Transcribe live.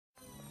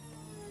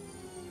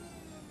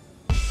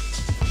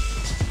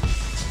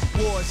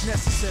war is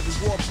necessary,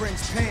 war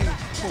brings pain.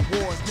 But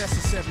war is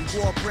necessary,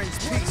 war brings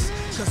peace.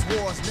 Cause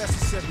war is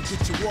necessary,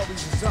 get your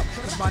warriors up.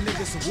 Cause my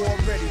niggas are war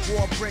ready,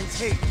 war brings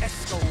hate.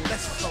 Let's go,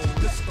 let's go,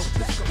 let's go,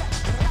 let's go.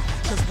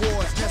 Cause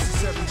war is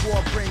necessary,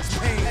 war brings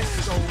pain.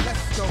 Let's go,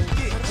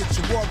 yeah. Get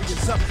your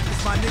warriors up,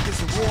 cause my niggas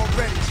are war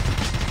ready.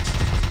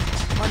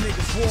 My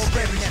niggas war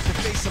ready at the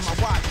face of my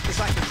watch. It's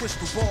like a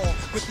crystal ball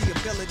with the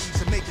ability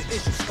to make the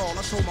issue stall.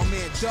 I told my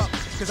man duck,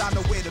 cause I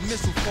know where the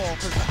missile fall.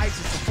 Cause the ice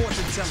is a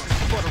fortune teller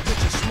for the rich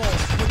and small.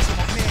 Went to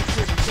my man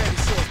crib and ready,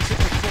 so it's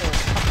pick and fall.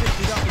 I picked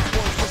it up and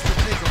boys was the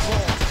nigga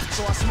raw.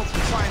 So I smoked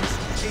the finest,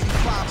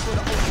 85 for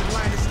the ocean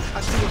liners. I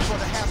do it for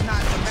the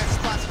have-nots, the max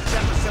spots.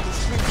 That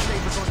resembles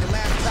screensavers on your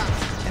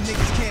laptops. And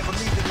niggas can't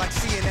believe it like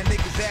seeing that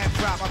nigga's ab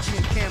drop. I be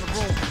in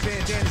Cameroon,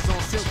 bandanas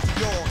on silk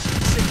Dior.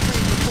 Shit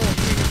clean before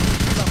being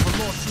love for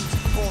lawsuits,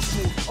 fall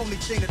smooth. Only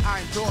thing that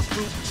I endorse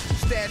through.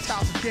 Stash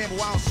house and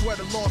gamble, I don't swear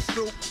the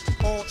lawsuit.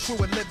 All true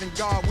and living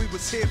God, we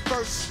was here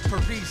first.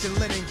 Parisian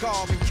linen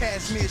garb and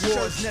cashmere shirts.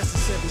 War is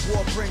necessary,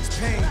 war brings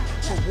pain.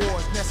 But war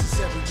is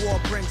necessary,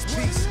 war brings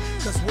peace.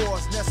 Cause war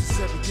is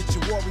necessary, get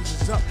your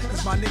warriors up.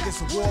 Cause my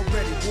niggas are war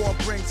ready, war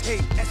brings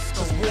hate.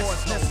 Cause war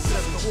is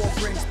necessary, war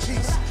brings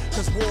peace.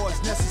 Cause war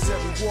is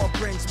necessary, war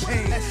brings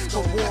pain.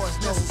 But war is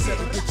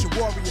necessary, get your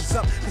warriors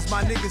up. Cause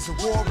my niggas are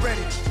war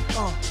ready.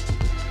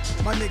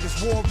 My niggas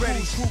war ready.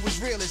 Whose crew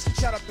was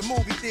realest? Shout out the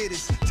movie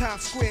theaters.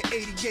 Times Square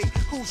 88.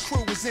 Whose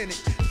crew was in it?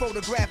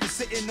 Photographers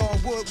sitting on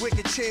wood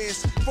wicked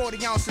chairs.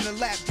 40 ounce in the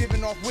lap,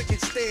 giving off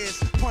wicked stares.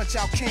 Punch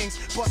out kings,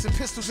 busting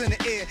pistols in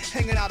the air.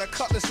 Hanging out a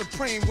Cutlass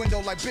Supreme window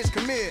like bitch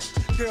come here.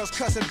 Girls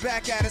cussing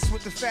back at us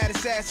with the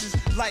fattest asses.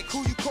 Like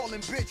who you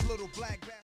calling bitch, little black bastard?